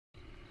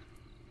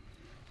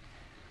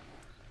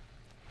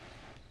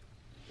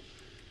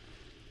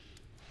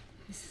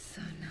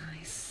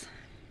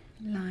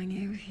lying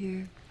here with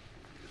you.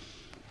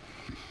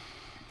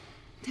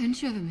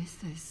 Don't you ever miss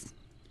this?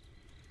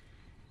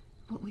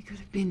 What we could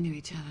have been to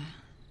each other.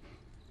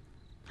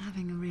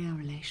 Having a real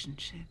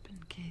relationship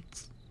and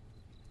kids.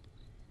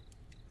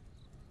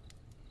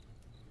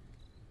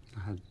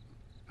 I had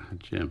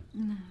Jim.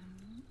 No,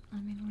 I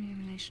mean a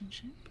real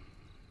relationship.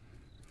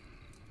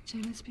 Joe,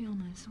 let's be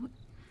honest.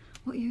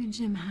 What you and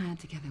Jim had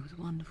together was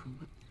wonderful,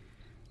 but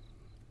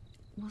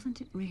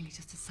wasn't it really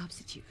just a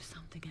substitute for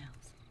something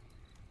else?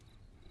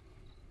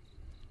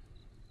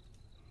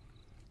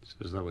 So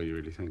is that what you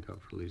really think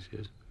of for all these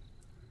years?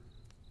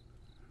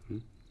 Hmm?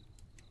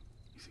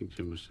 You think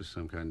Jim was just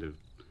some kind of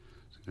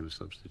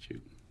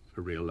substitute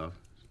for real love?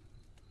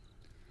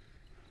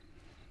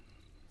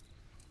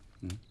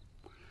 Hmm?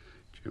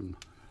 Jim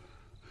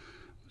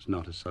was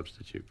not a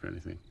substitute for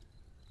anything.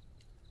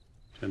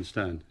 Do you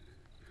understand?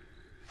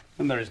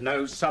 And there is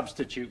no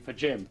substitute for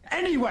Jim.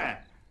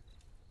 Anywhere!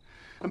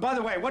 And by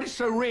the way, what is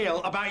so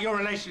real about your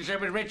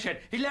relationship with Richard?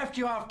 He left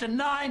you after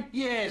 9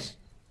 years.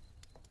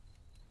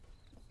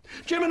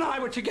 Jim and I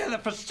were together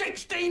for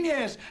 16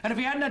 years, and if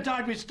he hadn't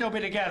died, we'd still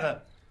be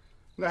together.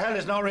 The hell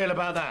is not real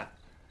about that?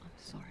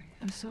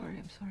 I'm sorry.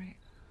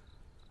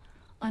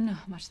 I know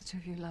how much the two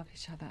of you love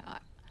each other.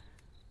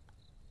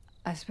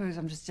 I suppose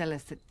I'm just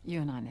jealous that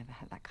you and I never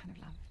had that kind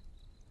of love.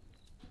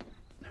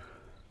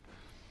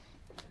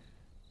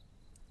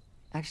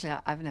 Actually,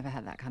 I've never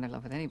had that kind of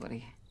love with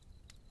anybody.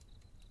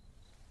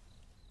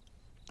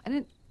 I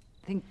didn't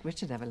think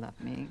Richard ever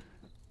loved me,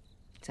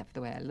 except for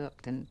the way I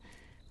looked. And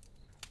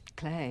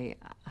Clay,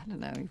 I don't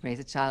know, you raise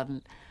a child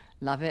and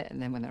love it,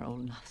 and then when they're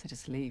old enough, they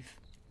just leave.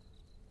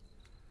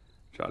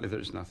 Charlie,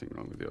 there's nothing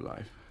wrong with your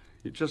life.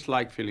 You just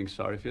like feeling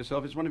sorry for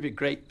yourself. It's one of your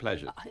great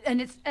pleasures. And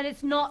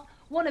it's not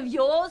one of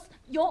yours.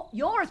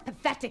 You're as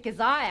pathetic as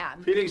I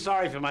am. Feeling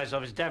sorry for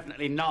myself is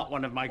definitely not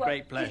one of my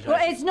great pleasures. Well,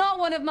 it's not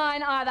one of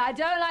mine either. I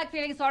don't like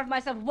feeling sorry for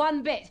myself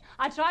one bit.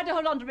 I tried to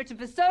hold on to Richard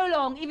for so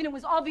long, even it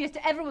was obvious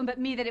to everyone but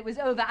me that it was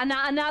over. And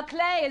now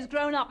Clay has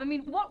grown up. I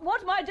mean,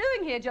 what am I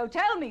doing here, Joe?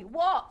 Tell me,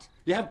 what?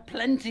 You have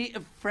plenty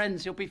of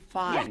friends. You'll be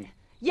fine.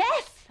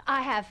 Yes,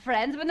 I have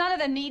friends, but none of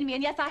them need me.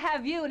 And yes, I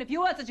have you. And if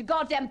you weren't such a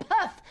goddamn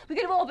puss, we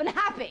could have all been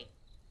happy.